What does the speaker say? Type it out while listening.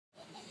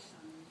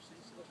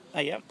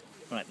Hey, yeah.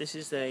 Right, this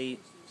is a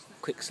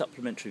quick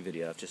supplementary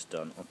video I've just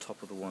done on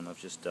top of the one I've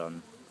just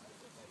done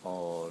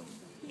on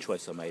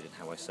choice I made and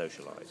how I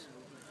socialise.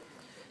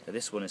 Now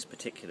this one is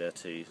particular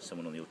to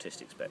someone on the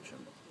autistic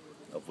spectrum,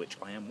 of which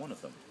I am one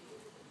of them.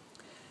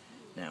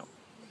 Now,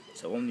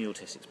 so on the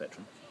autistic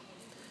spectrum,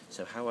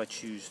 so how I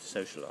choose to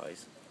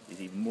socialise is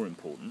even more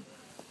important,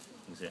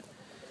 is it?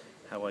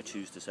 How I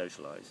choose to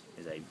socialise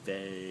is a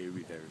very,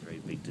 very, very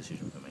big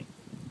decision for me.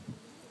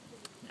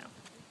 Now,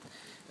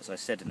 as I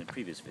said in the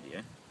previous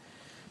video,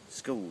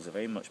 schools are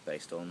very much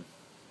based on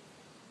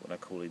what I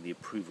call the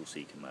approval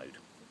seeker mode.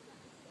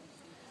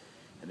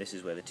 And this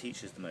is where the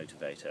teacher is the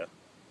motivator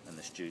and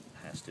the student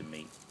has to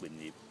meet with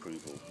the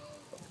approval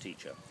of the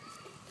teacher.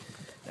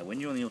 Now when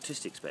you're on the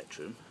autistic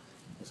spectrum,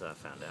 as I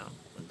found out,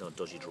 and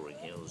dodgy drawing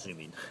here, I'll zoom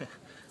in,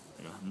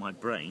 my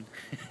brain,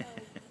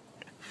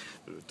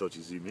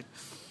 dodgy zoom in,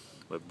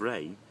 my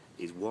brain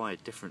is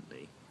wired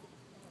differently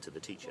to the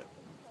teacher.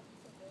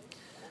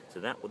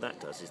 So what that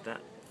does is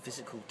that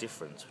physical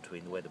difference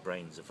between the way the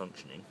brains are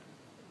functioning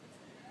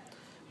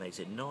makes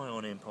it nigh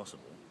on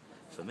impossible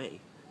for me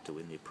to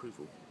win the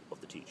approval of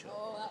the teacher.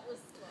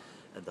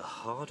 And the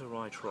harder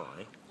I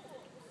try,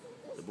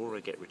 the more I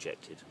get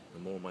rejected, the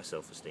more my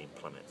self-esteem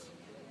plummets.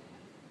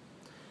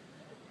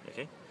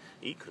 Okay?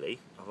 Equally,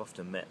 I've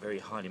often met very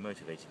highly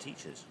motivated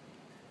teachers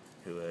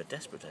who are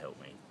desperate to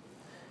help me,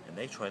 and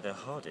they try their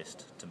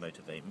hardest to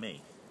motivate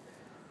me.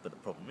 But the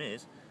problem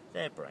is,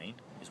 their brain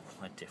is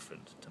quite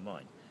different to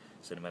mine.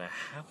 So no matter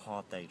how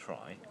hard they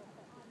try,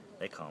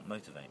 they can't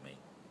motivate me.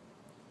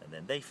 And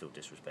then they feel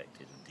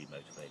disrespected and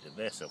demotivated,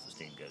 their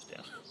self-esteem goes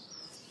down.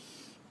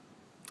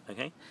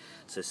 Okay?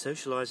 So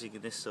socialising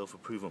in this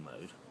self-approval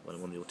mode, when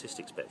I'm on the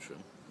autistic spectrum,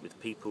 with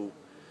people,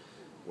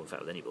 or in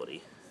fact with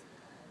anybody,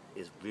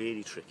 is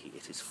really tricky.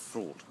 It is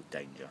fraught with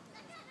danger.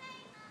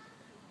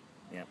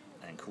 Yeah,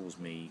 and caused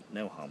me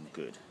no harm,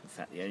 good. In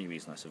fact, the only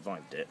reason I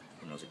survived it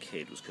when I was a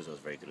kid was because I was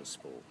very good at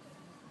sport.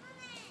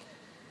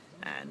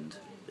 And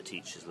the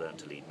teachers learned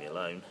to leave me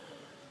alone.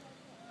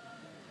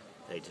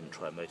 They didn't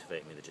try and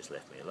motivate me, they just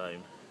left me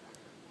alone.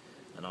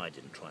 And I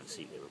didn't try and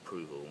seek their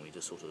approval, and we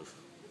just sort of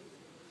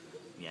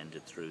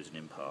meandered through as an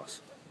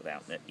impasse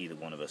without either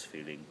one of us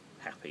feeling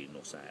happy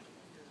nor sad.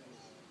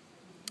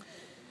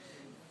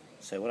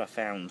 So what I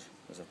found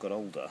as I've got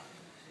older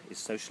is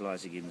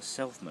socialising in the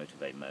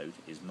self-motivate mode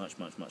is much,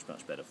 much, much,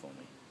 much better for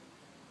me.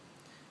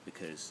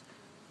 Because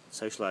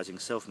socialising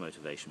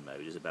self-motivation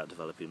mode is about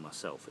developing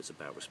myself, it's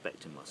about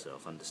respecting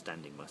myself,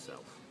 understanding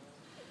myself.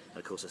 And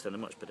of course I stand a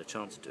much better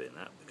chance of doing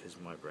that because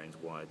my brain's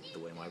wired the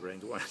way my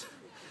brain's wired.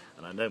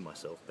 And I know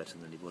myself better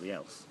than anybody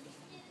else.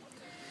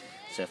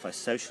 So if I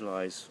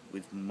socialise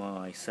with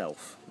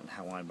myself and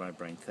how my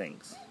brain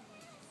thinks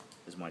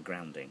as my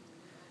grounding,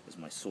 as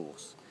my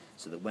source,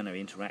 so that when I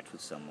interact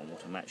with someone,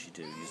 what I'm actually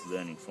doing is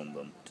learning from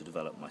them to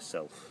develop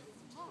myself.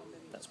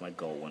 That's my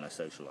goal when I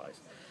socialise.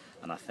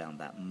 And I found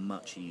that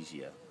much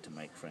easier to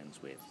make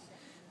friends with,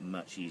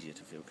 much easier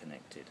to feel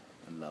connected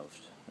and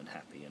loved and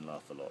happy and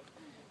laugh a lot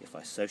if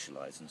I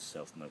socialise in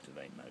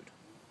self-motivate mode.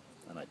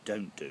 And I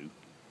don't do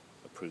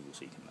approval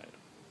seeker mode.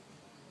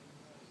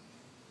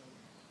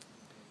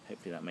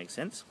 Hopefully that makes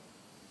sense.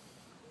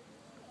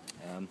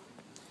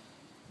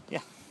 Yeah,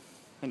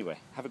 anyway,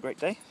 have a great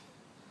day,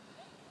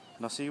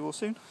 and I'll see you all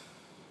soon.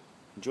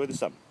 Enjoy the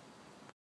sun.